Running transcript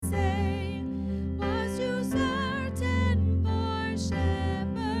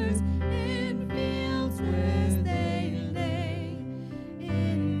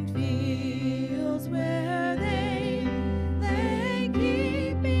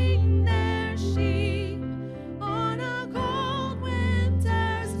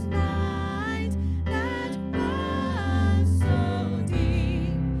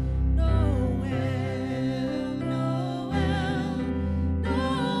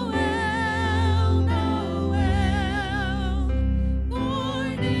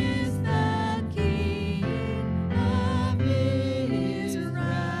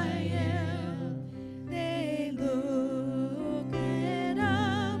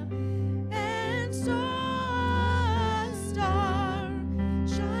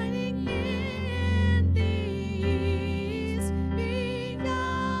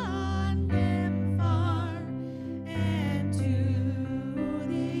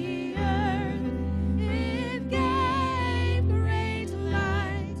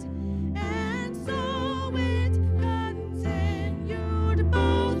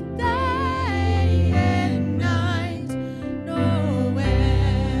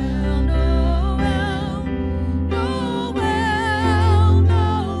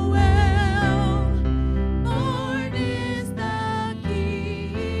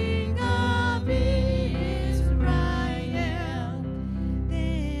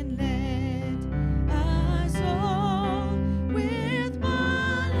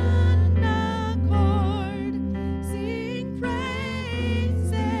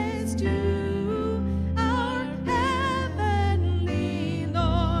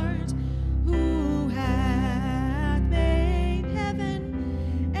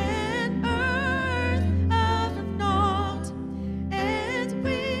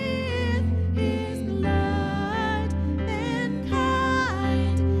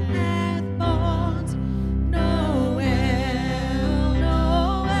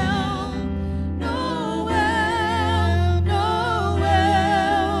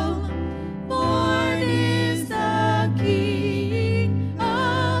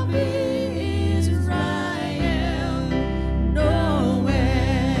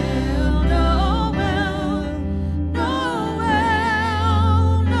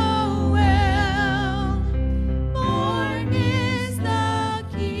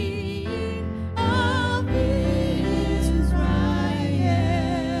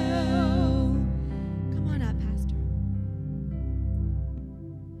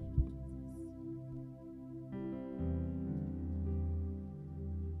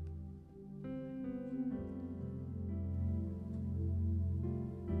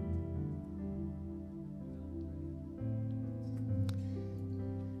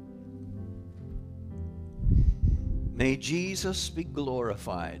May Jesus be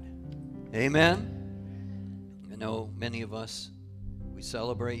glorified. Amen. I know many of us, we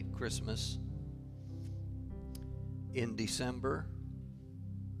celebrate Christmas in December,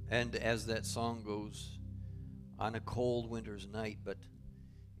 and as that song goes, on a cold winter's night, but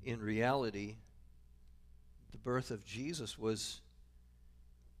in reality, the birth of Jesus was,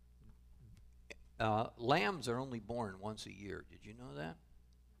 lambs are only born once a year. Did you know that?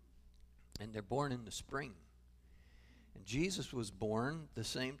 And they're born in the spring. And Jesus was born the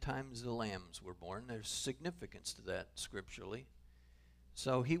same time as the lambs were born. There's significance to that scripturally.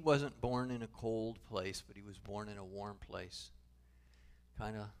 So he wasn't born in a cold place, but he was born in a warm place.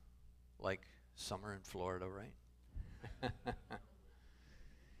 Kind of like summer in Florida, right?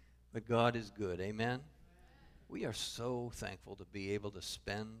 But God is good. Amen? We are so thankful to be able to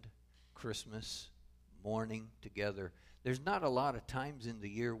spend Christmas morning together. There's not a lot of times in the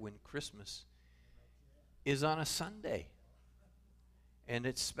year when Christmas is on a Sunday. And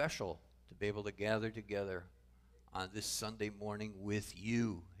it's special to be able to gather together on this Sunday morning with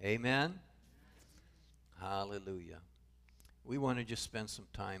you. Amen? Hallelujah. We want to just spend some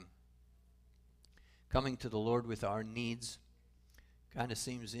time coming to the Lord with our needs. Kind of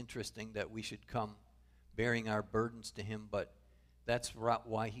seems interesting that we should come bearing our burdens to him, but that's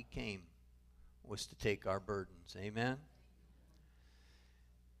why he came, was to take our burdens. Amen?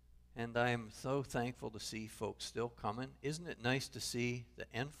 And I am so thankful to see folks still coming. Isn't it nice to see the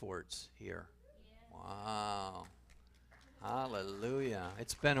Enfords here? Yeah. Wow. Hallelujah.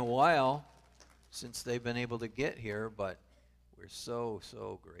 It's been a while since they've been able to get here, but we're so,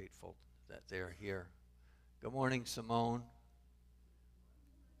 so grateful that they're here. Good morning, Simone.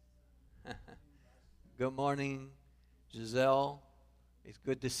 Good morning, Giselle. It's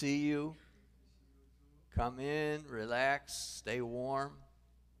good to see you. Come in, relax, stay warm.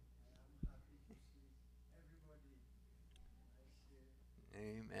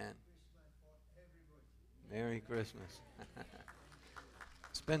 Amen. Merry Christmas.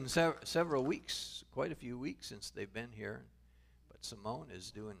 It's been several weeks, quite a few weeks since they've been here, but Simone is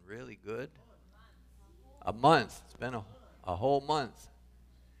doing really good. A month. It's been a whole month.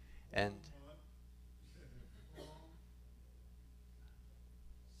 And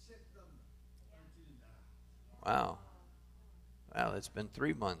wow. Wow, it's been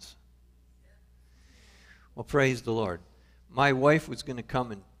 3 months. Well, praise the Lord. My wife was going to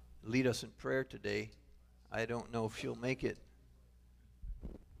come and lead us in prayer today. I don't know if she'll make it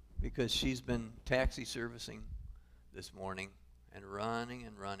because she's been taxi servicing this morning and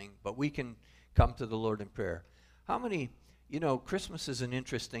running. But we can come to the Lord in prayer. How many, Christmas is an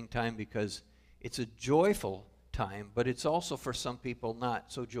interesting time because it's a joyful time, but it's also for some people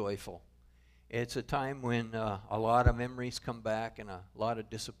not so joyful. It's a time when a lot of memories come back and a lot of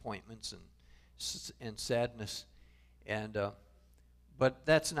disappointments and sadness. But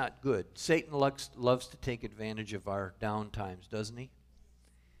that's not good. Satan loves to take advantage of our down times, doesn't he?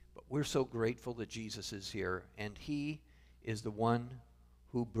 But we're so grateful that Jesus is here, and he is the one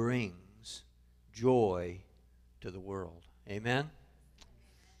who brings joy to the world. Amen?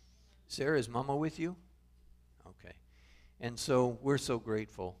 Sarah, is Mama with you? Okay. And so we're so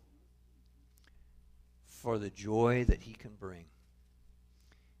grateful for the joy that he can bring.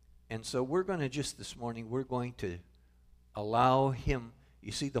 And so we're going to this morning, we're going to allow him.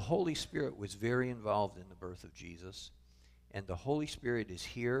 You see, the Holy Spirit was very involved in the birth of Jesus, and the Holy Spirit is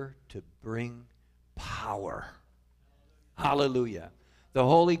here to bring power. Hallelujah. The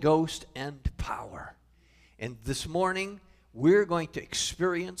Holy Ghost and power. And this morning, we're going to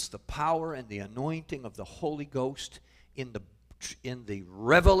experience the power and the anointing of the Holy Ghost in the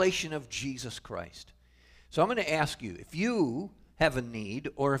revelation of Jesus Christ. So I'm going to ask you, if you have a need,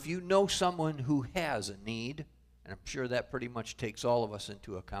 or if you know someone who has a need, and I'm sure that pretty much takes all of us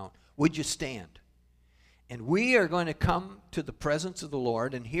into account, would you stand? And we are going to come to the presence of the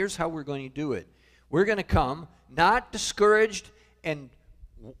Lord, and here's how we're going to do it. We're going to come not discouraged and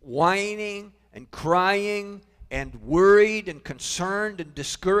whining and crying and worried and concerned and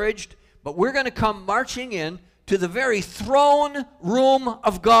discouraged, but we're going to come marching in to the very throne room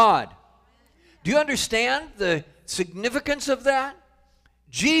of God. Do you understand the significance of that?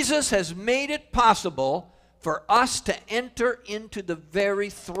 Jesus has made it possible for us to enter into the very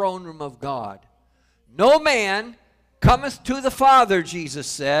throne room of God. No man cometh to the Father, Jesus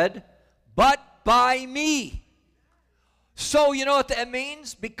said, but by me. So you know what that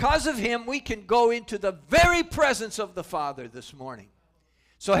means? Because of him, we can go into the very presence of the Father this morning.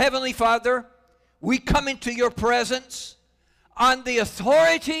 So Heavenly Father, we come into your presence on the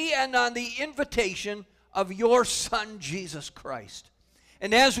authority and on the invitation of your Son, Jesus Christ.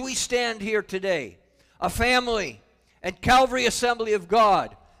 And as we stand here today, a family and Calvary Assembly of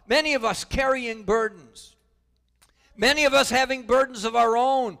God. Many of us carrying burdens. Many of us having burdens of our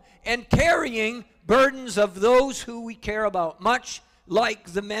own and carrying burdens of those who we care about. Much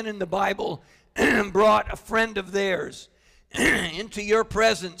like the men in the Bible brought a friend of theirs into your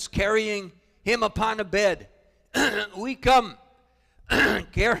presence, carrying him upon a bed. We come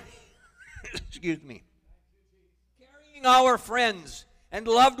carrying our friends and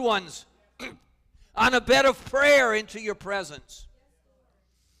loved ones on a bed of prayer into your presence.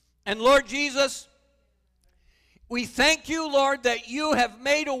 And Lord Jesus, we thank you, Lord, that you have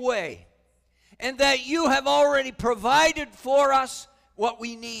made a way and that you have already provided for us what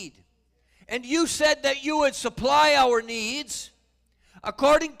we need. And you said that you would supply our needs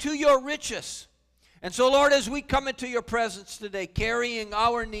according to your riches. And so, Lord, as we come into your presence today, carrying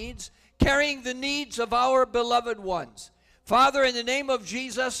our needs, carrying the needs of our beloved ones, Father, in the name of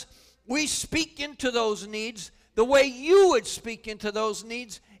Jesus, we speak into those needs the way you would speak into those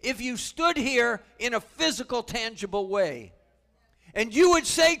needs if you stood here in a physical, tangible way. And you would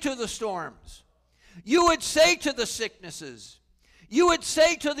say to the storms, you would say to the sicknesses, you would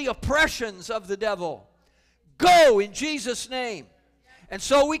say to the oppressions of the devil, go in Jesus' name. And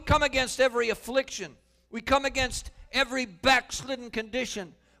so we come against every affliction. We come against every backslidden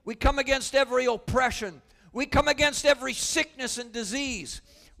condition. We come against every oppression. We come against every sickness and disease.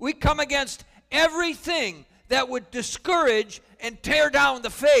 We come against everything that would discourage and tear down the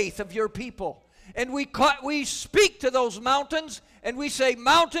faith of your people. And we speak to those mountains, and we say,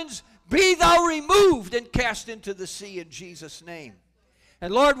 mountains, be thou removed and cast into the sea in Jesus' name.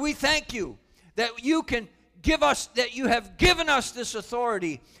 And Lord, we thank you that you can give us, that you have given us this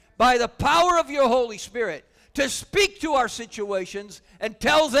authority by the power of your Holy Spirit to speak to our situations and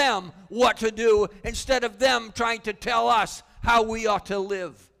tell them what to do instead of them trying to tell us how we ought to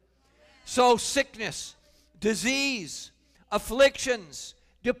live. So sickness, disease, afflictions,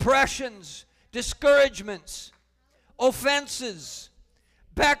 depressions, discouragements, offenses,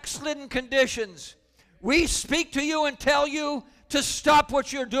 backslidden conditions, we speak to you and tell you to stop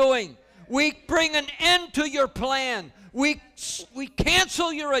what you're doing. We bring an end to your plan. We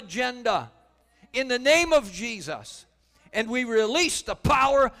cancel your agenda in the name of Jesus. And we release the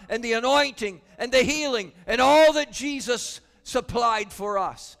power and the anointing and the healing and all that Jesus supplied for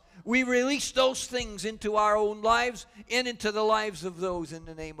us. We release those things into our own lives and into the lives of those in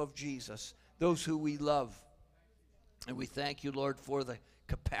the name of Jesus, those who we love. And we thank you, Lord, for the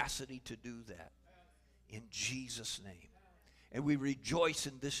capacity to do that in Jesus' name. And we rejoice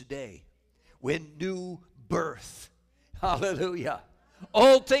in this day when new birth, hallelujah,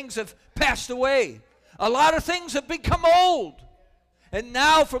 old things have passed away. A lot of things have become old. And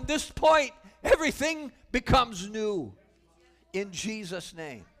now from this point, everything becomes new in Jesus'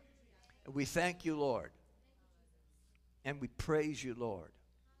 name. And we thank you, Lord. And we praise you, Lord.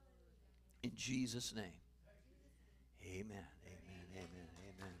 In Jesus' name. Amen. Amen. Amen.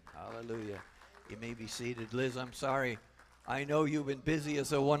 Amen. Hallelujah. You may be seated. Liz, I'm sorry. I know you've been busy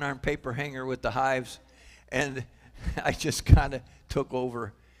as a one-armed paper hanger with the hives. And I just kind of took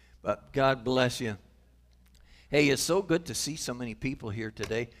over. But God bless you. Hey, it's so good to see so many people here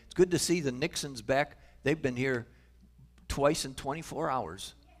today. It's good to see the Nixons back. They've been here twice in 24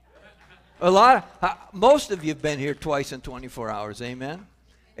 hours. Most of you have been here twice in 24 hours. Amen.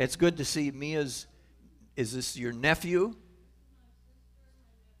 It's good to see Mia's. Is this your nephew?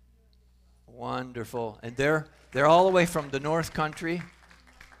 Wonderful. And they're all the way from the North Country,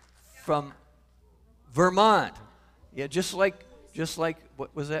 from Vermont. Yeah, just like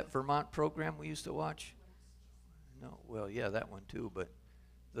what was that Vermont program we used to watch? No, well, yeah, that one too. But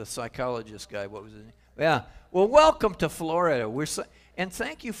the psychologist guy, what was his name? Yeah. Well, welcome to Florida. And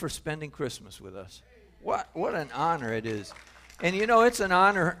thank you for spending Christmas with us. What an honor it is. And you know, it's an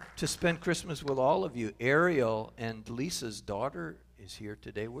honor to spend Christmas with all of you. Ariel and Lisa's daughter is here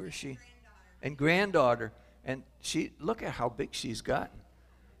today. Where is she? And granddaughter. And look at how big she's gotten.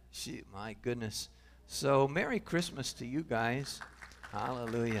 My goodness. So Merry Christmas to you guys.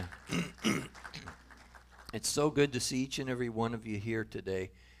 Hallelujah. It's so good to see each and every one of you here today.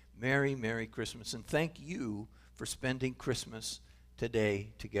 Merry, Merry Christmas. And thank you for spending Christmas today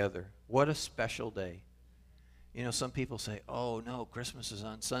together. What a special day. You know, some people say, oh, no, Christmas is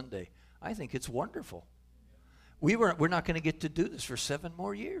on Sunday. I think it's wonderful. We're not going to get to do this for 7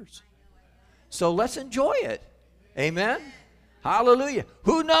 more years. So let's enjoy it. Amen? Hallelujah.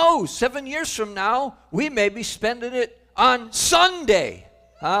 Who knows? 7 years from now, we may be spending it on Sunday.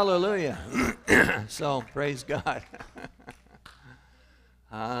 Hallelujah. So, praise God.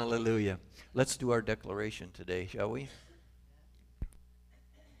 Hallelujah. Let's do our declaration today, shall we?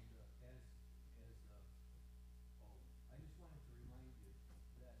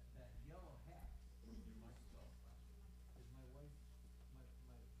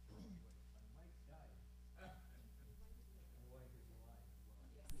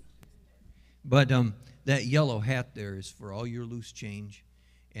 But that yellow hat there is for all your loose change.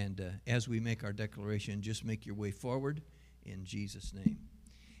 And as we make our declaration, just make your way forward in Jesus' name.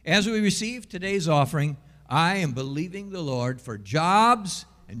 As we receive today's offering, I am believing the Lord for jobs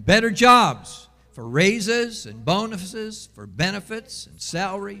and better jobs, for raises and bonuses, for benefits and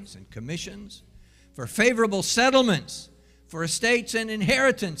salaries and commissions, for favorable settlements, for estates and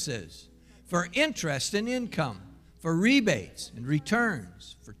inheritances, for interest and income, for rebates and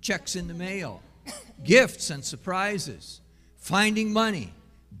returns, for checks in the mail, gifts and surprises, finding money,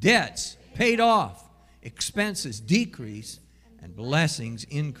 debts paid off, expenses decrease, and blessings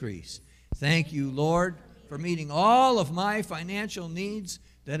increase. Thank you, Lord, for meeting all of my financial needs,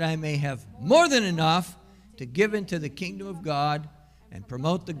 that I may have more than enough to give into the kingdom of God and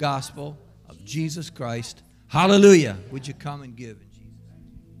promote the gospel of Jesus Christ. Hallelujah. Would you come and give?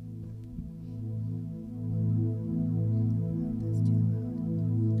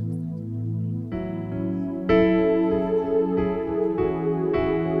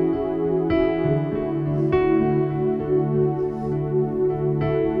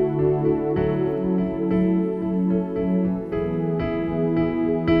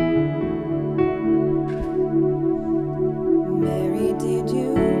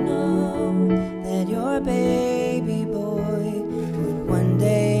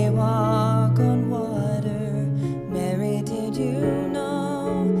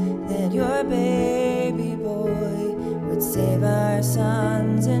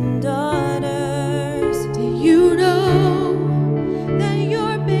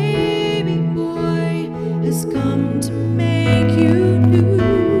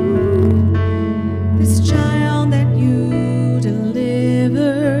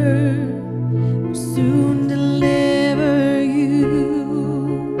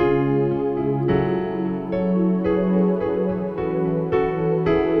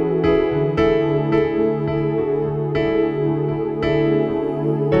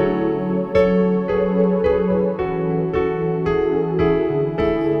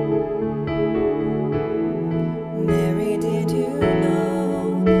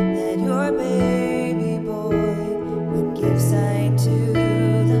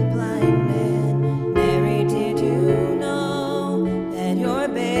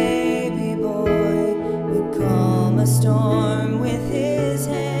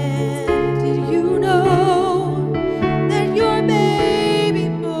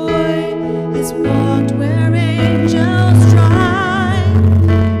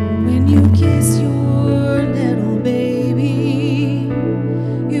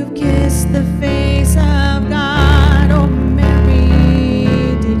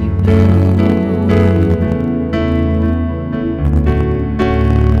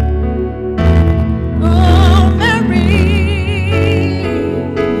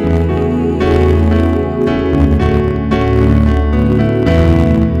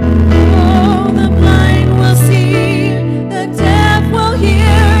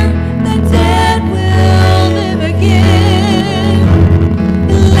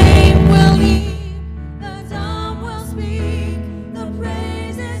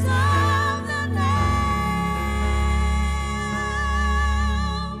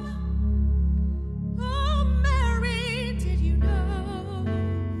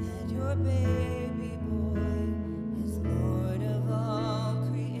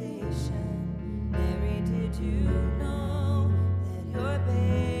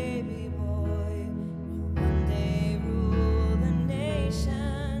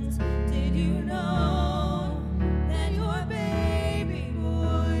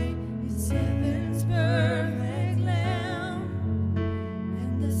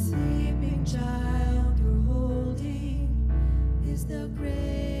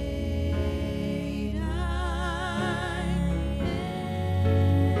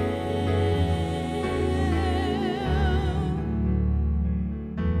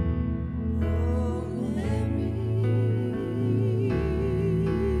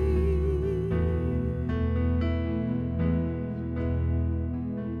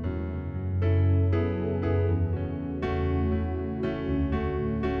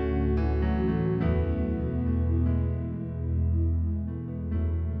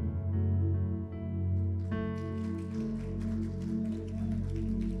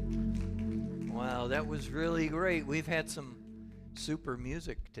 That was really great. We've had some super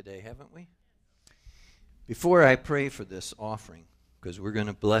music today, haven't we? Before I pray for this offering, because we're going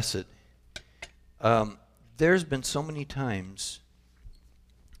to bless it, there's been so many times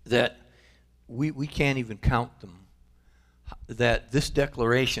that we can't even count them, that this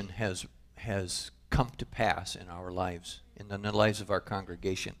declaration has come to pass in our lives, in the lives of our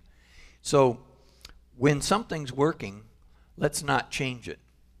congregation. So when something's working, let's not change it,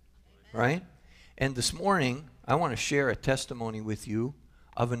 right? And this morning, I want to share a testimony with you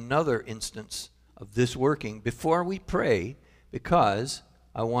of another instance of this working before we pray, because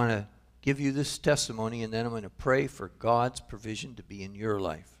I want to give you this testimony, and then I'm going to pray for God's provision to be in your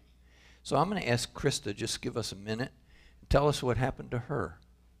life. So I'm going to ask Krista just give us a minute and tell us what happened to her.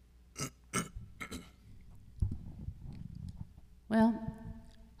 Well,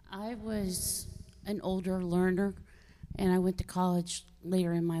 I was an older learner, and I went to college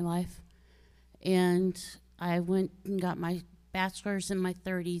later in my life. And I went and got my bachelor's in my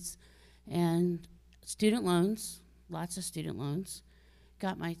 30s and student loans, lots of student loans.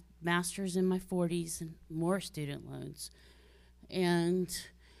 Got my master's in my 40s and more student loans. And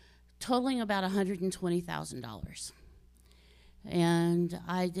totaling about $120,000. And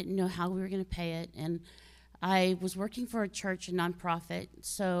I didn't know how we were going to pay it. And I was working for a church, a nonprofit,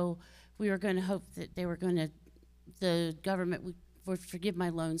 so we were going to hope that the government would forgive my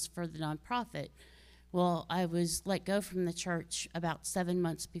loans for the nonprofit. Well, I was let go from the church about 7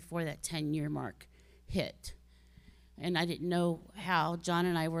 months before that 10-year mark hit. And I didn't know how. John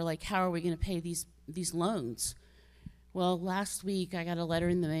and I were like, how are we going to pay these loans? Well, last week I got a letter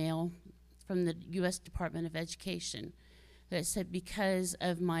in the mail from the U.S. Department of Education that said because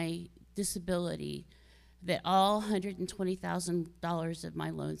of my disability, that all $120,000 of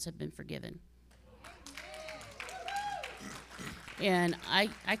my loans have been forgiven. And I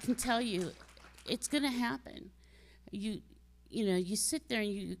can tell you, it's going to happen. You know, you sit there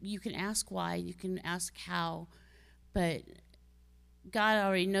and you can ask why, you can ask how, but God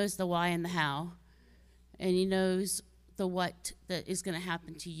already knows the why and the how, and He knows the what that is going to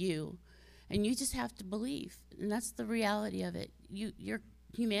happen to you, and you just have to believe, and that's the reality of it. Your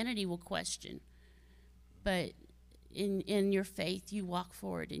humanity will question. But in your faith, you walk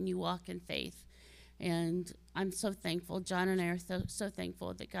forward and you walk in faith. And I'm so thankful. John and I are so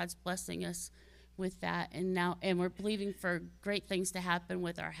thankful that God's blessing us with that. And we're believing for great things to happen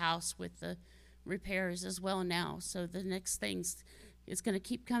with our house, with the repairs as well now. So the next things is going to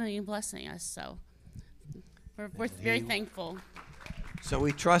keep coming and blessing us. So we're very thankful. So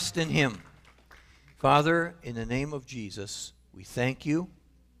we trust in Him. Father, in the name of Jesus, we thank you,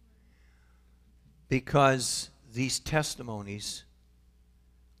 because these testimonies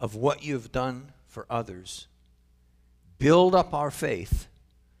of what you've done for others build up our faith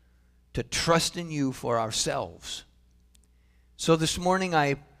to trust in you for ourselves. So this morning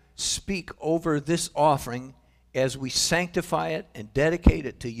I speak over this offering as we sanctify it and dedicate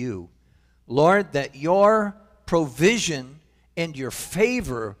it to you. Lord, that your provision and your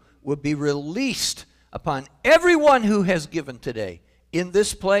favor would be released upon everyone who has given today. In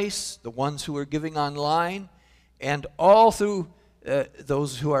this place, the ones who are giving online, and all through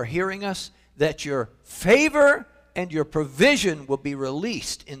those who are hearing us, that your favor and your provision will be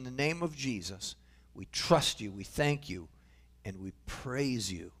released in the name of Jesus. We trust you, we thank you, and we praise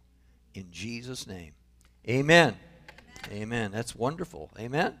you in Jesus' name. Amen. Amen. Amen. That's wonderful.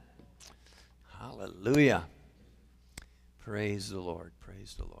 Amen. Hallelujah. Praise the Lord.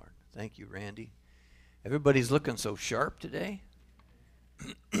 Praise the Lord. Thank you, Randy. Everybody's looking so sharp today.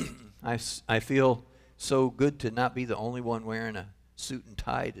 I feel so good to not be the only one wearing a suit and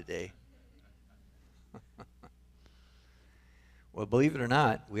tie today. Well, believe it or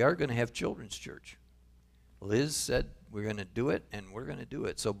not, we are going to have children's church. Liz said we're going to do it, and we're going to do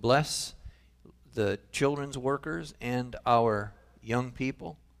it. So bless the children's workers and our young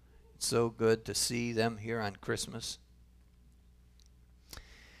people. It's so good to see them here on Christmas.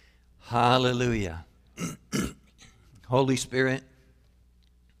 Hallelujah. Holy Spirit,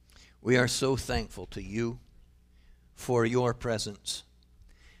 we are so thankful to you for your presence.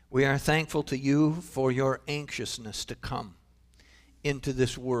 We are thankful to you for your anxiousness to come into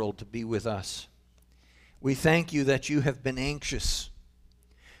this world to be with us. We thank you that you have been anxious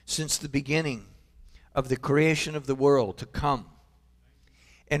since the beginning of the creation of the world to come.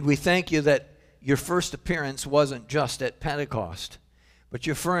 And we thank you that your first appearance wasn't just at Pentecost, but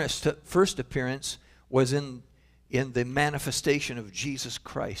your first appearance was in the manifestation of Jesus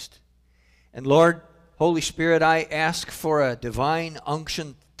Christ. And Lord, Holy Spirit, I ask for a divine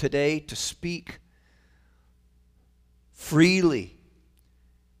unction today to speak freely,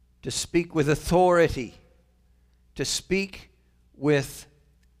 to speak with authority, to speak with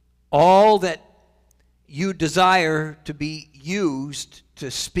all that you desire to be used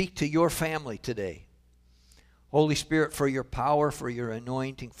to speak to your family today. Holy Spirit, for your power, for your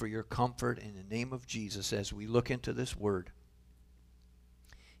anointing, for your comfort, in the name of Jesus, as we look into this word.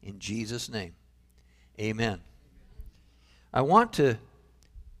 In Jesus' name, amen. I want to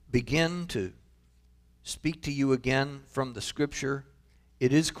begin to speak to you again from the Scripture.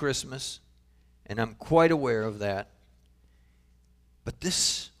 It is Christmas, and I'm quite aware of that. But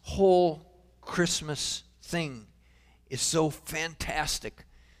this whole Christmas thing is so fantastic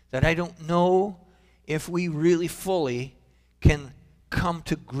that I don't know if we really fully can come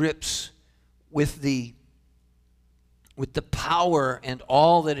to grips with the power and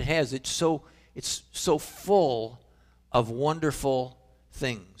all that it has. It's so full of wonderful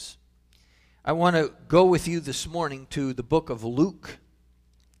things. I want to go with you this morning to the book of Luke.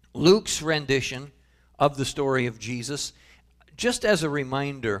 Luke's rendition of the story of Jesus. Just as a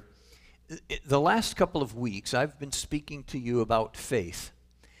reminder, the last couple of weeks I've been speaking to you about faith.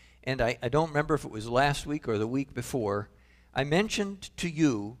 And I don't remember if it was last week or the week before. I mentioned to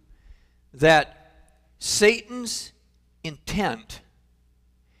you that Satan's intent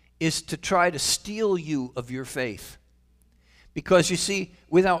is to try to steal you of your faith. Because you see,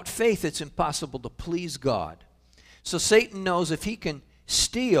 without faith it's impossible to please God. So Satan knows if he can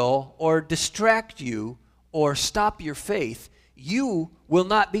steal or distract you or stop your faith, you will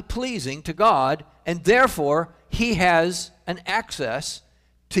not be pleasing to God, and therefore he has an access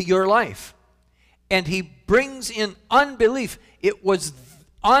to your life. And he brings in unbelief. It was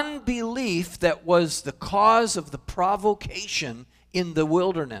unbelief that was the cause of the provocation in the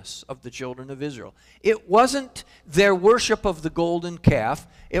wilderness of the children of Israel. It wasn't their worship of the golden calf.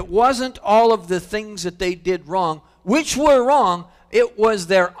 It wasn't all of the things that they did wrong, which were wrong. It was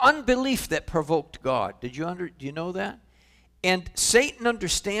their unbelief that provoked God. Do you know that? And Satan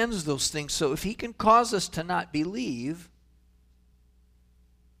understands those things, so if he can cause us to not believe,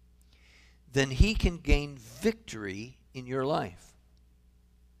 then he can gain victory in your life.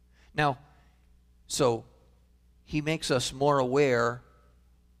 Now, so he makes us more aware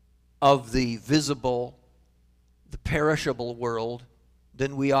of the visible, the perishable world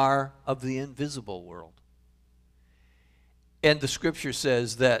than we are of the invisible world. And the Scripture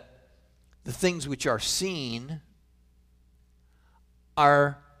says that the things which are seen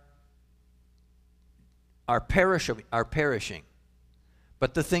are perishing.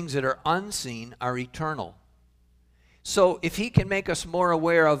 But the things that are unseen are eternal. So if he can make us more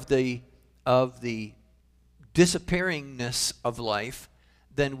aware of the disappearingness of life,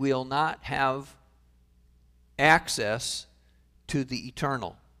 then we'll not have access to the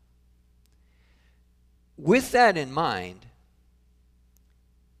eternal. With that in mind,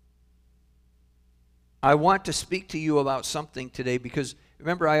 I want to speak to you about something today, because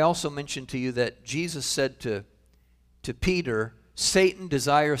remember I also mentioned to you that Jesus said to Peter, Satan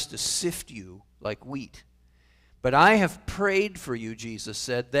desires to sift you like wheat. But I have prayed for you, Jesus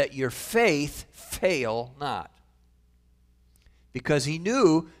said, that your faith fail not. Because he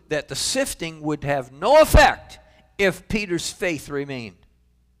knew that the sifting would have no effect if Peter's faith remained.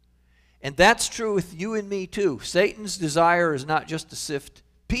 And that's true with you and me too. Satan's desire is not just to sift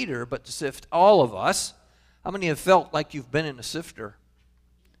Peter, but to sift all of us. How many have felt like you've been in a sifter?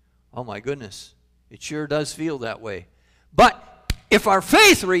 Oh my goodness, it sure does feel that way. But if our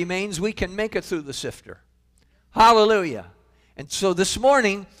faith remains, we can make it through the sifter. Hallelujah. And so this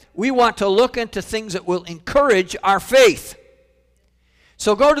morning, we want to look into things that will encourage our faith.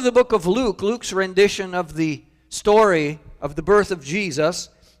 So go to the book of Luke, Luke's rendition of the story of the birth of Jesus,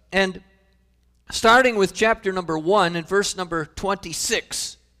 and starting with chapter number 1 and verse number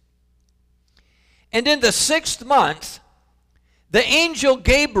 26. And in the 6th month, the angel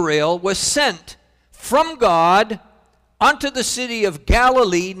Gabriel was sent from God unto the city of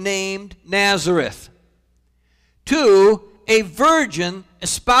Galilee named Nazareth, to a virgin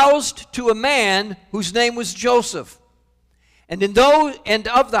espoused to a man whose name was Joseph, and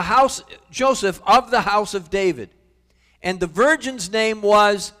of the house Joseph of the house of David. And the virgin's name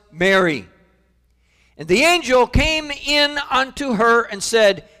was Mary. And the angel came in unto her and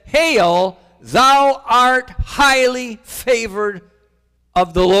said, Hail, thou art highly favored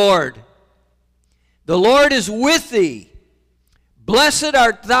of the Lord. The Lord is with thee. Blessed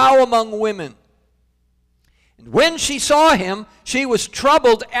art thou among women. And when she saw him, she was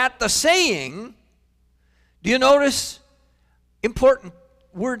troubled at the saying. Do you notice? Important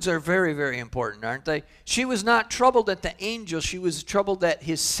words are very, very important, aren't they? She was not troubled at the angel. She was troubled at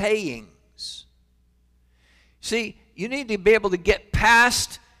his sayings. See, you need to be able to get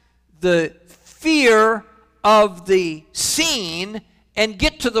past the fear of the scene and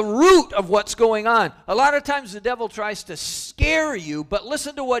get to the root of what's going on. A lot of times the devil tries to scare you, but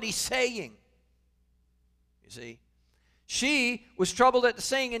listen to what he's saying. You see, she was troubled at the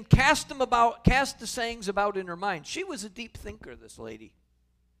saying and cast the sayings about in her mind. She was a deep thinker, this lady.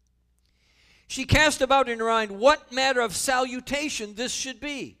 She cast about in her mind what matter of salutation this should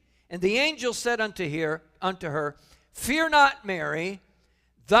be. And the angel said unto her, Fear not, Mary,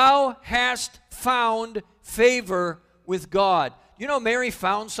 thou hast found favor with God. You know, Mary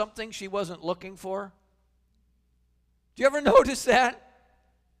found something she wasn't looking for. Do you ever notice that?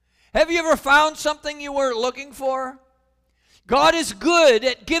 Have you ever found something you weren't looking for? God is good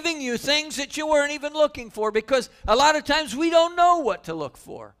at giving you things that you weren't even looking for, because a lot of times we don't know what to look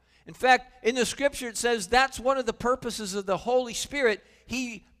for. In fact, in the scripture it says that's one of the purposes of the Holy Spirit.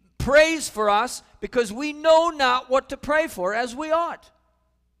 He prays for us because we know not what to pray for as we ought.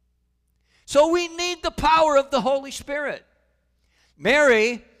 So we need the power of the Holy Spirit.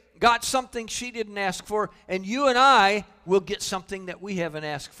 Mary got something she didn't ask for, and you and I will get something that we haven't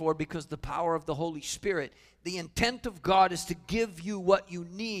asked for, because the power of the Holy Spirit. The intent of God is to give you what you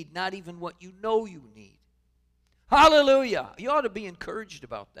need, not even what you know you need. Hallelujah. You ought to be encouraged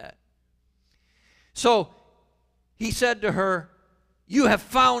about that. So he said to her, You have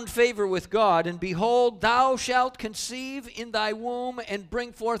found favor with God, and behold, thou shalt conceive in thy womb and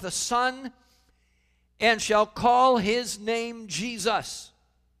bring forth a son, and shall call his name Jesus.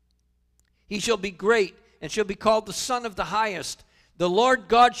 He shall be great, and shall be called the Son of the Highest. The Lord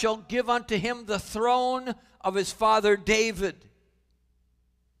God shall give unto him the throne of his father David,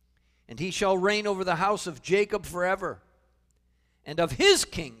 and he shall reign over the house of Jacob forever, and of his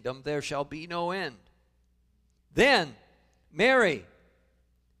kingdom there shall be no end. Then Mary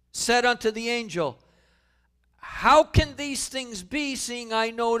said unto the angel, How can these things be, seeing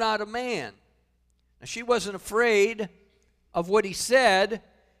I know not a man? Now, she wasn't afraid of what he said.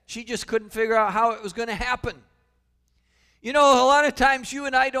 She just couldn't figure out how it was going to happen. You know, a lot of times you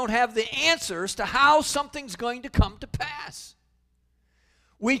and I don't have the answers to how something's going to come to pass.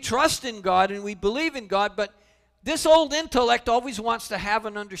 We trust in God and we believe in God, but this old intellect always wants to have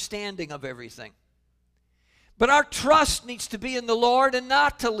an understanding of everything. But our trust needs to be in the Lord and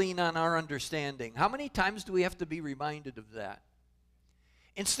not to lean on our understanding. How many times do we have to be reminded of that?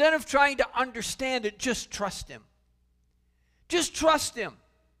 Instead of trying to understand it, just trust Him. Just trust Him.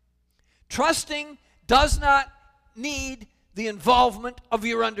 Trusting does not need the involvement of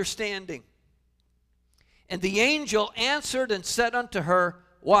your understanding. And the angel answered and said unto her,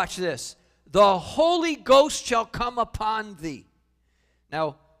 watch this, the Holy Ghost shall come upon thee.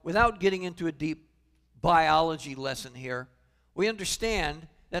 Now, without getting into a deep biology lesson here, we understand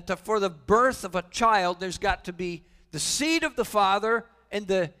that for the birth of a child, there's got to be the seed of the father and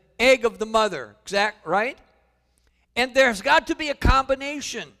the egg of the mother, exact, right? And there's got to be a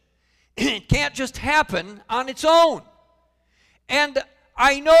combination. It can't just happen on its own. And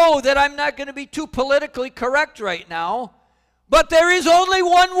I know that I'm not going to be too politically correct right now, but there is only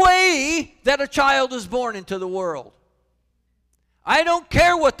one way that a child is born into the world. I don't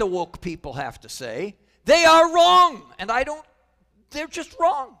care what the woke people have to say. They are wrong, and they're just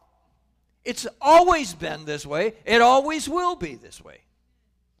wrong. It's always been this way. It always will be this way.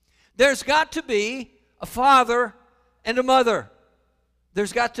 There's got to be a father and a mother.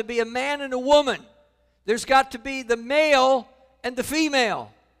 There's got to be a man and a woman. There's got to be the male and the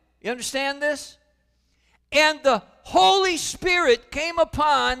female. You understand this? And the Holy Spirit came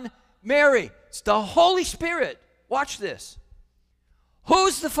upon Mary. It's the Holy Spirit. Watch this.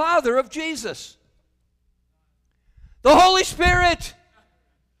 Who's the father of Jesus? The Holy Spirit.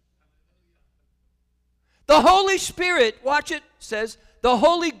 The Holy Spirit, watch it, says, the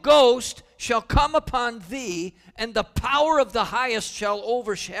Holy Ghost shall come upon thee, and the power of the highest shall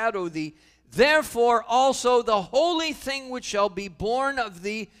overshadow thee. Therefore also the holy thing which shall be born of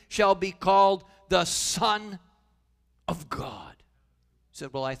thee shall be called the Son of God. He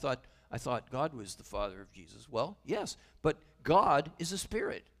said, well, I thought God was the father of Jesus. Well, yes, but God is a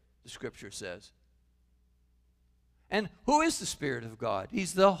spirit, the scripture says. And who is the Spirit of God?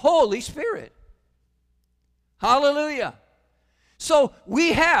 He's the Holy Spirit. Hallelujah. So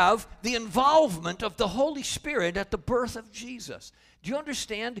we have the involvement of the Holy Spirit at the birth of Jesus. Do you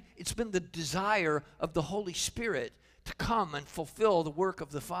understand? It's been the desire of the Holy Spirit to come and fulfill the work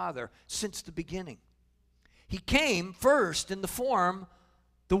of the Father since the beginning. He came first in the form,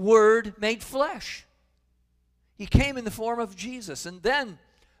 the Word made flesh. He came in the form of Jesus. And then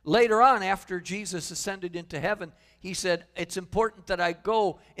later on, after Jesus ascended into heaven, he said, it's important that I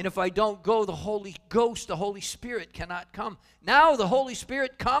go, and if I don't go, the Holy Ghost, the Holy Spirit cannot come. Now the Holy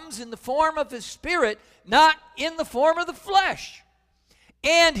Spirit comes in the form of His Spirit, not in the form of the flesh.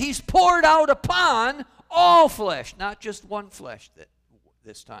 And He's poured out upon all flesh, not just one flesh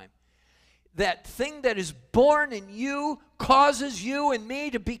this time. That thing that is born in you causes you and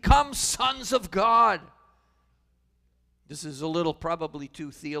me to become sons of God. This is a little probably too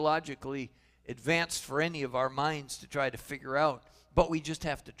theologically advanced for any of our minds to try to figure out. but we just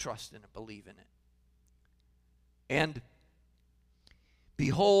have to trust and believe in it. And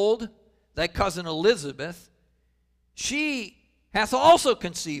behold, thy cousin Elizabeth, she hath also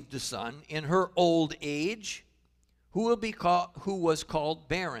conceived a son in her old age, who was called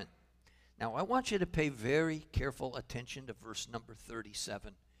barren. Now, I want you to pay very careful attention to verse number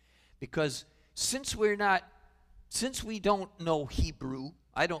 37, because since we don't know Hebrew,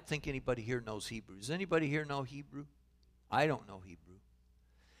 I don't think anybody here knows Hebrew. Does anybody here know Hebrew? I don't know Hebrew.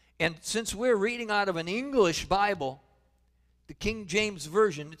 And since we're reading out of an English Bible, the King James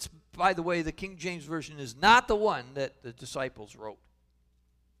Version, by the way, the King James Version is not the one that the disciples wrote.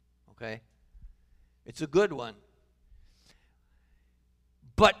 Okay? It's a good one.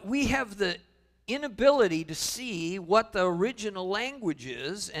 But we have the inability to see what the original language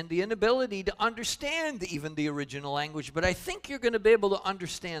is and the inability to understand even the original language. But I think you're going to be able to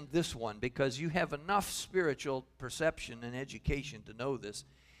understand this one because you have enough spiritual perception and education to know this.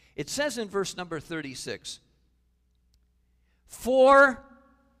 It says in verse number 36, "For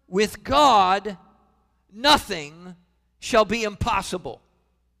with God nothing shall be impossible."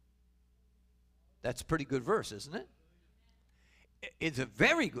 That's a pretty good verse, isn't it? It's a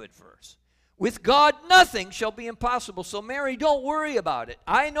very good verse. With God, nothing shall be impossible. So, Mary, don't worry about it.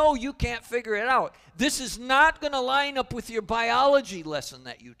 I know you can't figure it out. This is not going to line up with your biology lesson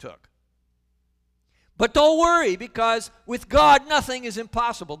that you took. But don't worry, because with God, nothing is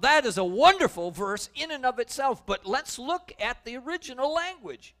impossible. That is a wonderful verse in and of itself. But let's look at the original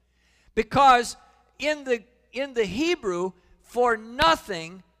language. Because in the Hebrew, for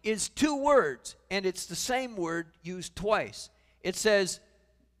nothing is two words, and it's the same word used twice. It says,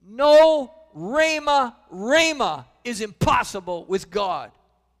 no rhema is impossible with God.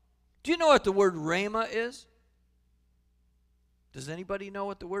 Do you know what the word rhema is? Does anybody know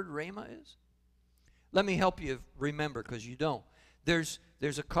what the word rhema is? Let me help you remember, because you don't. There's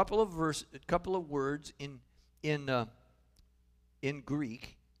a couple of words in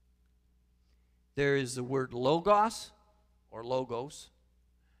Greek. There is the word logos or logos,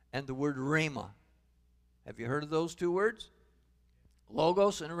 and the word rhema. Have you heard of those two words?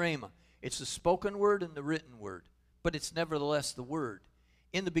 Logos and rhema. It's the spoken word and the written word, but it's nevertheless the word.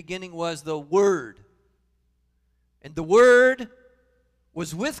 In the beginning was the Word, and the Word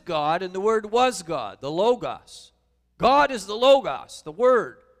was with God, and the Word was God, the Logos. God is the Logos, the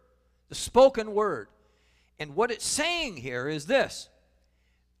Word, the spoken word. And what it's saying here is this.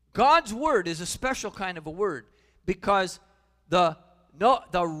 God's Word is a special kind of a word because the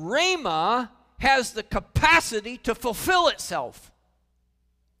rhema has the capacity to fulfill itself.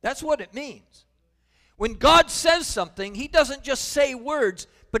 That's what it means. When God says something, He doesn't just say words,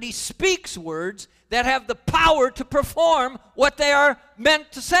 but He speaks words that have the power to perform what they are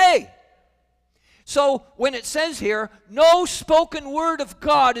meant to say. So when it says here, no spoken word of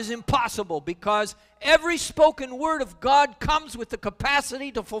God is impossible, because every spoken word of God comes with the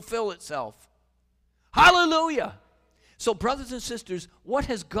capacity to fulfill itself. Hallelujah! So brothers and sisters, what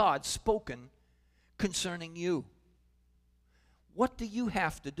has God spoken concerning you? What do you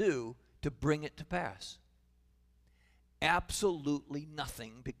have to do to bring it to pass? Absolutely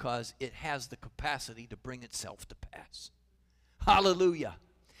nothing, because it has the capacity to bring itself to pass. Hallelujah.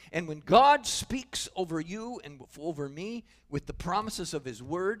 And when God speaks over you and over me with the promises of His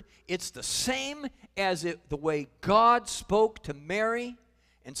Word, it's the same as the way God spoke to Mary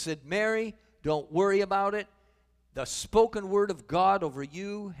and said, Mary, don't worry about it. The spoken word of God over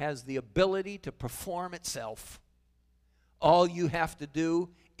you has the ability to perform itself. All you have to do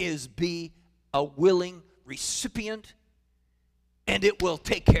is be a willing recipient, and it will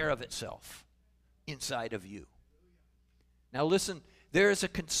take care of itself inside of you. Now listen, there is a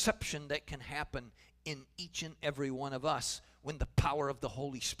conception that can happen in each and every one of us when the power of the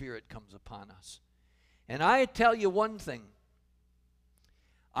Holy Spirit comes upon us. And I tell you one thing.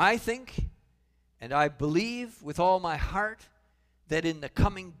 I think and I believe with all my heart that in the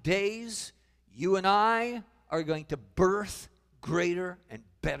coming days, you and I are going to birth greater and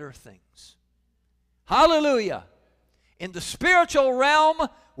better things. Hallelujah. In the spiritual realm,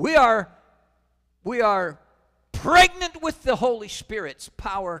 we are pregnant with the Holy Spirit's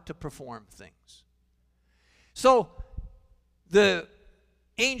power to perform things. So the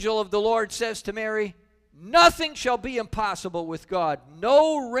angel of the Lord says to Mary, nothing shall be impossible with God.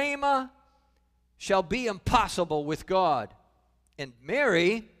 No rhema shall be impossible with God. And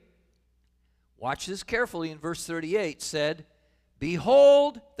Mary, watch this carefully in verse 38, said,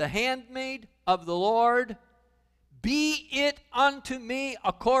 behold, the handmaid of the Lord, be it unto me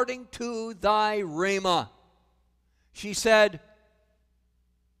according to thy rhema. She said,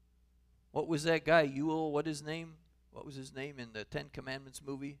 what was that guy, Yule, what his name? what was his name in the Ten Commandments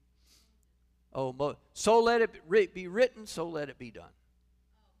movie? Oh, so let it be written, so let it be done.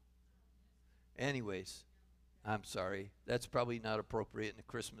 Anyways, I'm sorry. That's probably not appropriate in the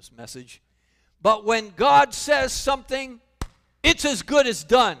Christmas message. But when God says something, it's as good as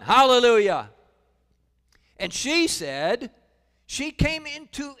done. Hallelujah. And she said, she came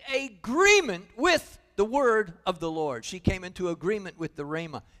into agreement with the word of the Lord. She came into agreement with the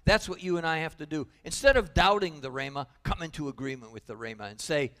Rhema. That's what you and I have to do. Instead of doubting the Rhema, come into agreement with the Rhema and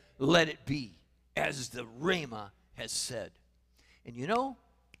say, let it be as the Rhema has said. And you know,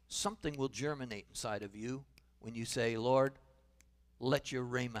 something will germinate inside of you when you say, Lord, let your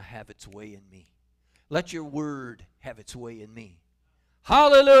Rhema have its way in me. Let your word have its way in me.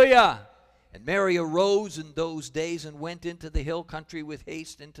 Hallelujah! And Mary arose in those days and went into the hill country with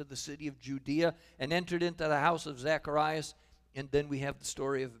haste into the city of Judea and entered into the house of Zacharias. And then we have the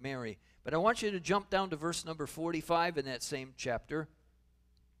story of Mary. But I want you to jump down to verse number 45 in that same chapter.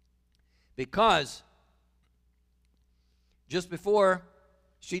 Because just before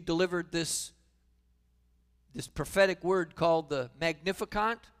she delivered this prophetic word called the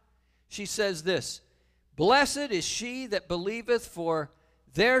Magnificat, she says this, Blessed is she that believeth, for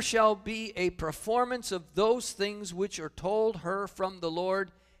there shall be a performance of those things which are told her from the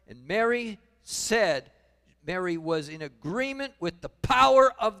Lord. And Mary said, Mary was in agreement with the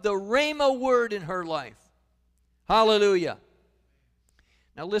power of the Rhema word in her life. Hallelujah.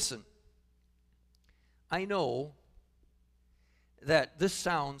 Now listen, I know that this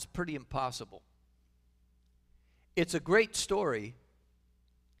sounds pretty impossible. It's a great story,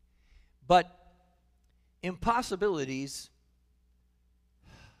 but impossibilities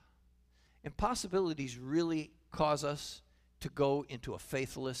really cause us to go into a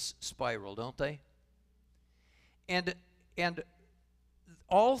faithless spiral, don't they? And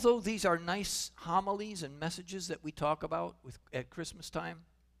although these are nice homilies and messages that we talk about at Christmas time,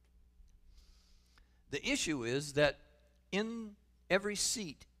 the issue is that in every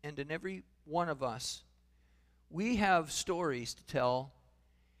seat and in every one of us, we have stories to tell,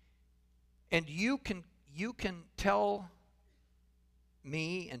 and you can tell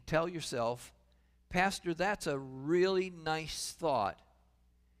me and tell yourself, Pastor, that's a really nice thought.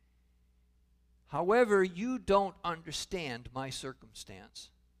 However, you don't understand my circumstance.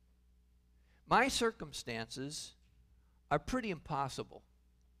 My circumstances are pretty impossible.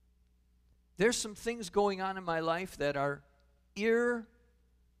 There's some things going on in my life that are you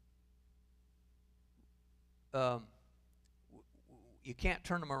can't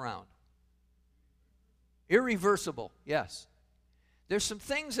turn them around. Irreversible, yes. There's some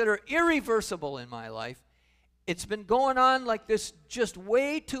things that are irreversible in my life. It's been going on like this just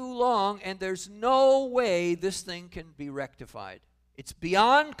way too long, and there's no way this thing can be rectified. It's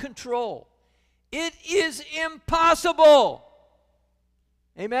beyond control. It is impossible.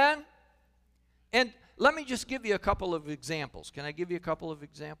 Amen? And let me just give you a couple of examples. Can I give you a couple of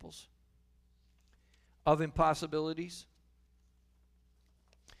examples of impossibilities?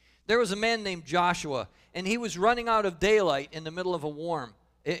 There was a man named Joshua, and he was running out of daylight in the middle of a war.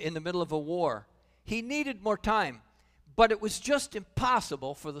 He needed more time, but it was just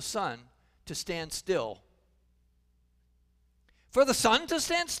impossible for the sun to stand still. For the sun to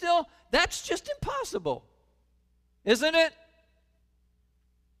stand still, that's just impossible, isn't it?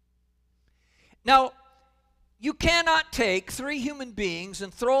 Now, you cannot take 3 human beings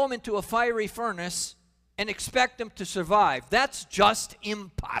and throw them into a fiery furnace and expect them to survive. That's just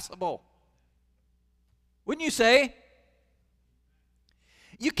impossible. Wouldn't you say?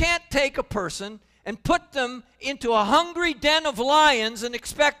 You can't take a person and put them into a hungry den of lions and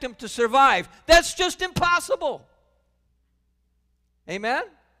expect them to survive. That's just impossible. Amen?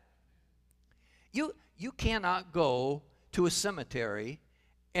 You cannot go to a cemetery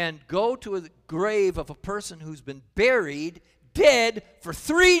and go to a grave of a person who's been buried, dead, for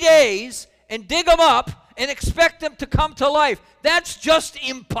 3 days and dig them up and expect them to come to life. That's just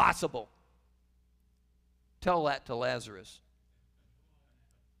impossible. Tell that to Lazarus.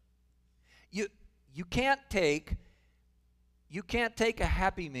 You can't take a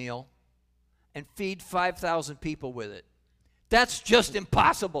Happy Meal and feed 5,000 people with it. That's just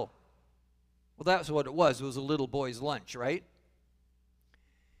impossible. Well, that's what it was. It was a little boy's lunch, right?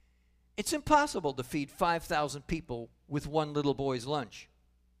 It's impossible to feed 5,000 people with one little boy's lunch.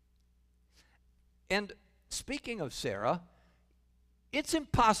 And speaking of Sarah, it's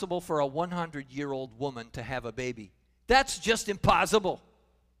impossible for a 100-year-old woman to have a baby. That's just impossible,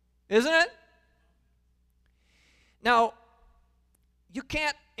 isn't it? Now, you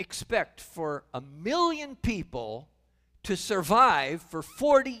can't expect for 1 million people to survive for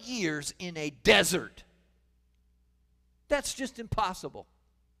 40 years in a desert. That's just impossible.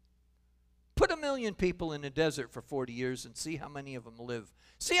 Put 1 million people in a desert for 40 years and see how many of them live.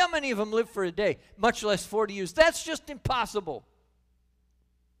 See how many of them live for a day, much less 40 years. That's just impossible.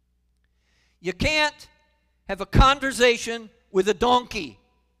 You can't have a conversation with a donkey.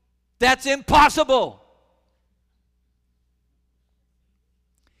 That's impossible.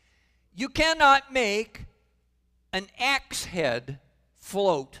 You cannot make an axe head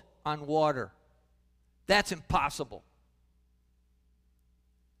float on water. That's impossible.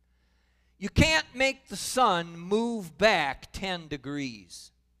 You can't make the sun move back 10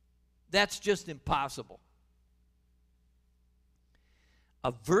 degrees. That's just impossible.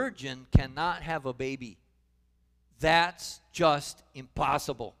 A virgin cannot have a baby. That's just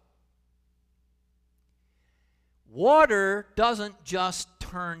impossible. Water doesn't just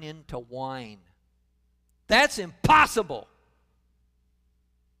turn into wine. That's impossible.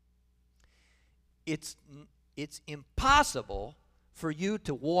 It's impossible for you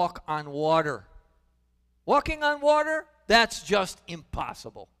to walk on water. Walking on water, that's just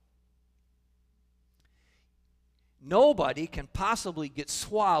impossible. Nobody can possibly get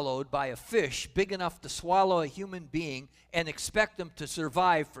swallowed by a fish big enough to swallow a human being and expect them to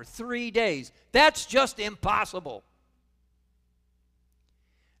survive for 3 days. That's just impossible.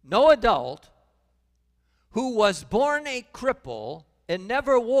 No adult who was born a cripple and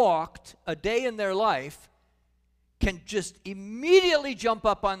never walked a day in their life can just immediately jump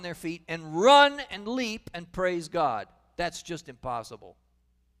up on their feet and run and leap and praise God. That's just impossible.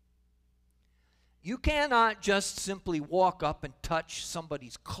 You cannot just simply walk up and touch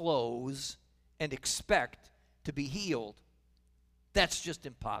somebody's clothes and expect to be healed. That's just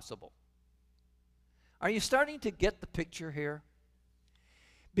impossible. Are you starting to get the picture here?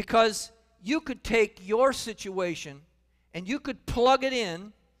 Because you could take your situation and you could plug it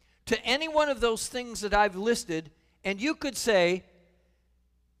in to any one of those things that I've listed, and you could say,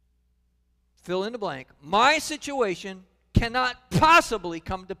 fill in the blank, my situation cannot possibly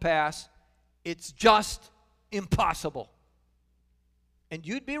come to pass. It's just impossible. And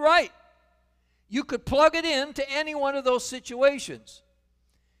you'd be right. You could plug it in to any one of those situations.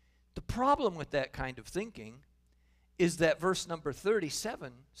 The problem with that kind of thinking is that verse number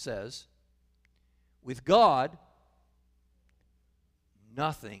 37 says, with God,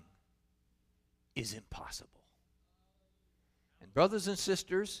 nothing is impossible. And brothers and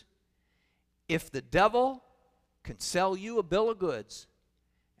sisters, if the devil can sell you a bill of goods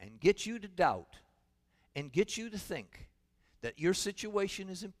and get you to doubt and get you to think that your situation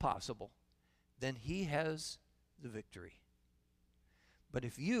is impossible, then he has the victory. But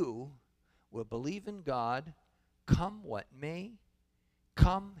if you will believe in God, come what may,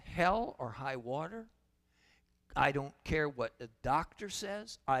 come hell or high water, I don't care what the doctor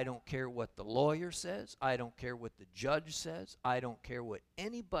says. I don't care what the lawyer says. I don't care what the judge says. I don't care what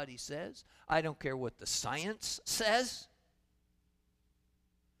anybody says. I don't care what the science says.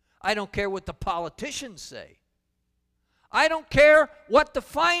 I don't care what the politicians say. I don't care what the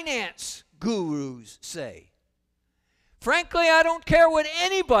finance gurus say. Frankly, I don't care what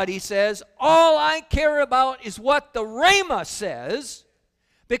anybody says. All I care about is what the Rhema says,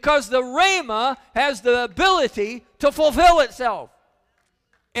 because the Rhema has the ability to fulfill itself.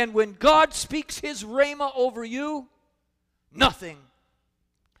 And when God speaks his Rhema over you, nothing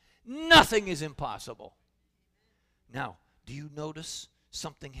is impossible. Now, do you notice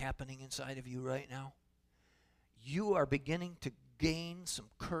something happening inside of you right now? You are beginning to gain some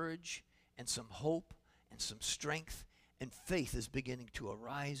courage and some hope and some strength, and faith is beginning to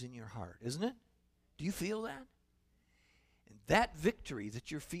arise in your heart, isn't it? Do you feel that? And that victory that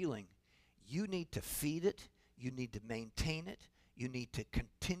you're feeling, you need to feed it, you need to maintain it, you need to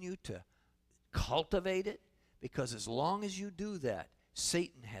continue to cultivate it, because as long as you do that,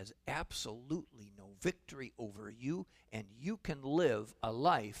 Satan has absolutely no victory over you, and you can live a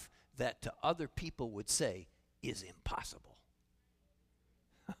life that to other people would say is impossible.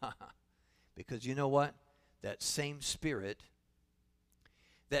 Because you know what? That same spirit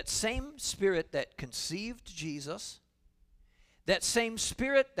that conceived Jesus, that same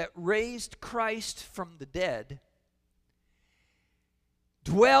spirit that raised Christ from the dead,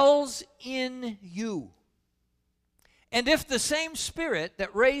 dwells in you. And if the same spirit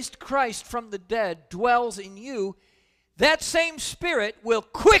that raised Christ from the dead dwells in you, that same spirit will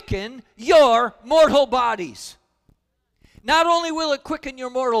quicken your mortal bodies. Not only will it quicken your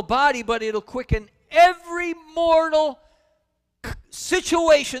mortal body, but it'll quicken every mortal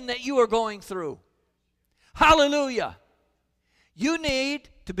situation that you are going through. Hallelujah. You need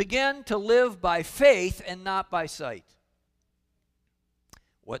to begin to live by faith and not by sight.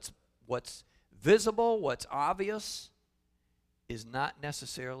 What's visible, what's obvious, is not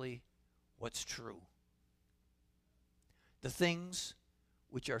necessarily what's true. The things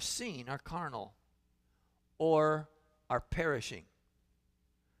which are seen are carnal or are perishing,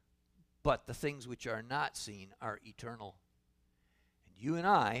 but the things which are not seen are eternal. And you and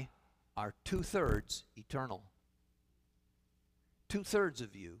I are 2/3 eternal. 2/3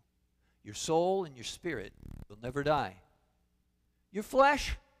 of you, your soul and your spirit, will never die. Your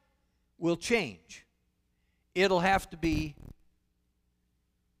flesh will change. It'll have to be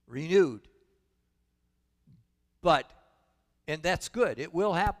renewed. And that's good. It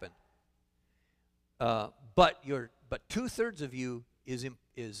will happen. But 2/3 of you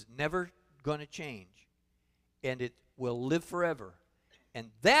is never going to change, and it will live forever.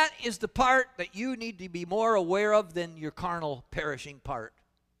 And that is the part that you need to be more aware of than your carnal, perishing part.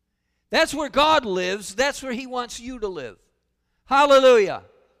 That's where God lives. That's where He wants you to live. Hallelujah.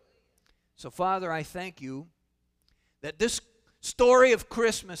 So, Father, I thank you that this story of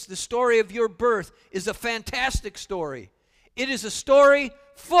Christmas, the story of your birth, is a fantastic story. It is a story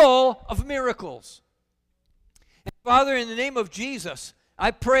full of miracles. And Father, in the name of Jesus, I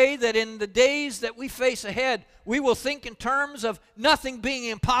pray that in the days that we face ahead, we will think in terms of nothing being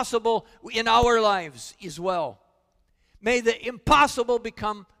impossible in our lives as well. May the impossible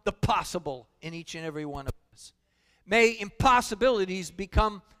become the possible in each and every one of us. May impossibilities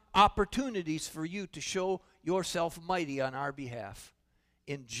become opportunities for you to show yourself mighty on our behalf.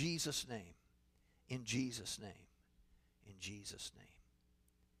 In Jesus' name. In Jesus' name. In Jesus' name.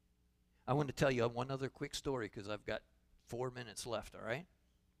 I want to tell you one other quick story because I've got 4 minutes left, all right?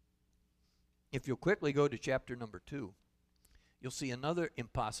 If you'll quickly go to chapter number 2, you'll see another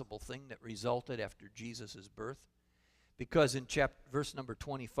impossible thing that resulted after Jesus' birth. Because in verse number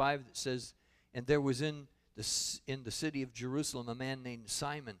 25 it says, and there was in the city of Jerusalem a man named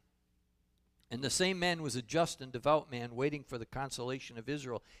Simon. And the same man was a just and devout man, waiting for the consolation of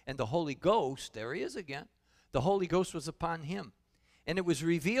Israel. And the Holy Ghost, there he is again, the Holy Ghost was upon him. And it was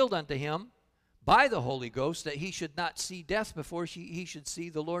revealed unto him by the Holy Ghost that he should not see death before he should see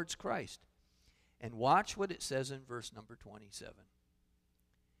the Lord's Christ. And watch what it says in verse number 27.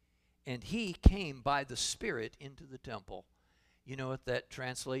 And he came by the Spirit into the temple. You know what that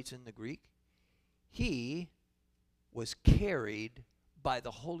translates in the Greek? He was carried by the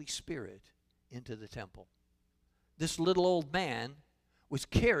Holy Spirit into the temple. This little old man was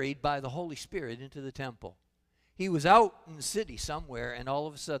carried by the Holy Spirit into the temple. He was out in the city somewhere, and all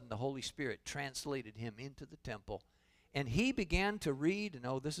of a sudden the Holy Spirit translated him into the temple. And he began to read,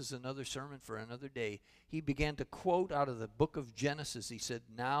 and this is another sermon for another day. He began to quote out of the book of Genesis. He said,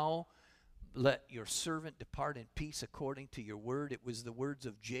 now let your servant depart in peace according to your word. It was the words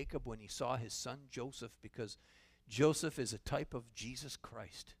of Jacob when he saw his son Joseph, because Joseph is a type of Jesus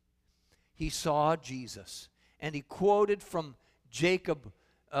Christ. He saw Jesus, and he quoted from Jacob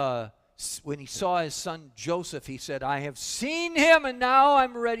when he saw his son Joseph. He said, I have seen him, and now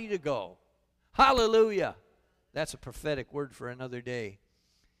I'm ready to go. Hallelujah. That's a prophetic word for another day.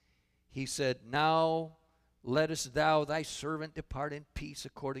 He said, now lettest thou thy servant depart in peace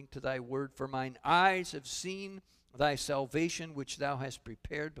according to thy word, for mine eyes have seen thy salvation, which thou hast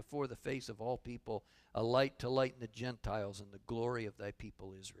prepared before the face of all people, a light to lighten the Gentiles and the glory of thy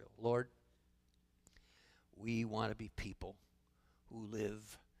people Israel. Lord, we want to be people who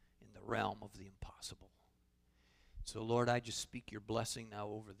live in the realm of the impossible. So, Lord, I just speak your blessing now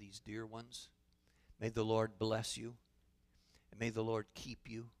over these dear ones. May the Lord bless you, and may the Lord keep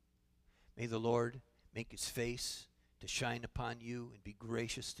you. May the Lord make his face to shine upon you and be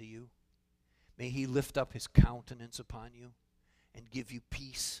gracious to you. May he lift up his countenance upon you and give you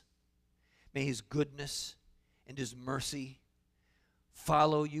peace. May his goodness and his mercy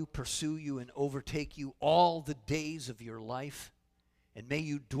follow you, pursue you, and overtake you all the days of your life. And may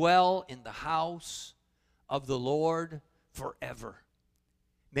you dwell in the house of the Lord forever.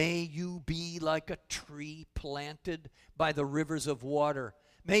 May you be like a tree planted by the rivers of water.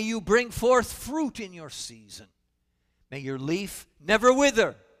 May you bring forth fruit in your season. May your leaf never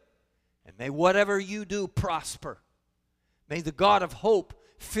wither. And may whatever you do prosper. May the God of hope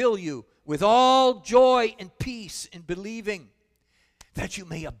fill you with all joy and peace in believing, that you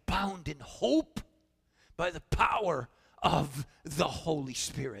may abound in hope by the power of the Holy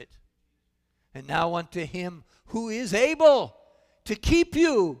Spirit. And now unto him who is able to keep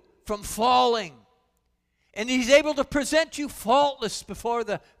you from falling, and he's able to present you faultless before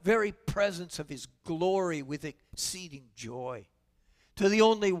the very presence of his glory with exceeding joy. To the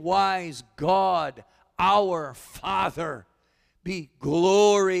only wise God, our Father, be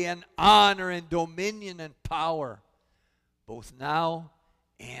glory and honor and dominion and power, both now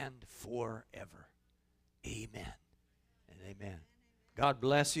and forever. Amen and Amen. God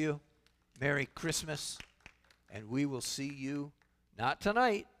bless you. Merry Christmas. And we will see you, not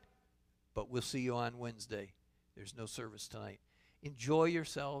tonight, but we'll see you on Wednesday. There's no service tonight. Enjoy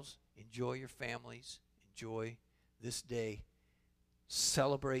yourselves. Enjoy your families. Enjoy this day.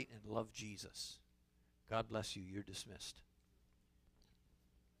 Celebrate and love Jesus. God bless you. You're dismissed.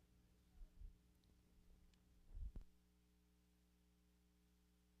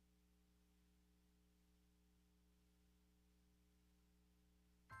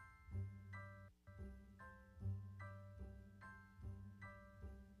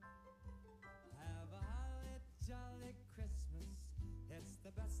 Have a holly jolly Christmas. It's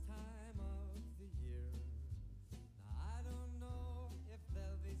the best time of the year. Now I don't know if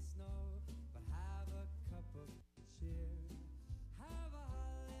there'll be snow, but have a cup of cheer. Have a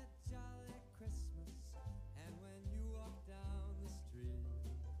holly jolly Christmas. And when you walk down the street,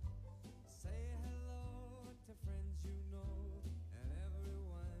 say hello to friends you know and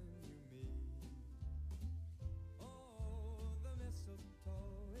everyone you meet. Oh, the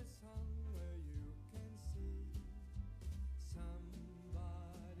mistletoe is hung where you can see.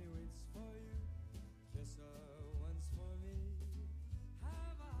 Somebody waits for you. Kiss her once for me.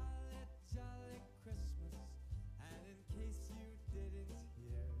 Have a holly jolly Christmas. And in case you didn't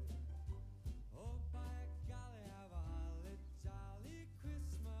hear, oh by golly, have a holly jolly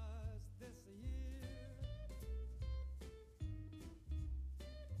Christmas this year.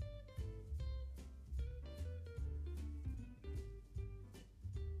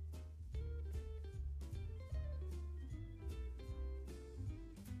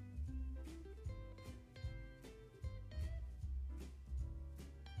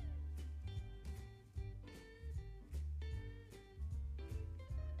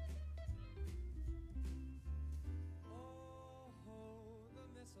 Oh,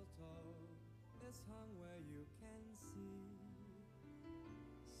 the mistletoe is hung where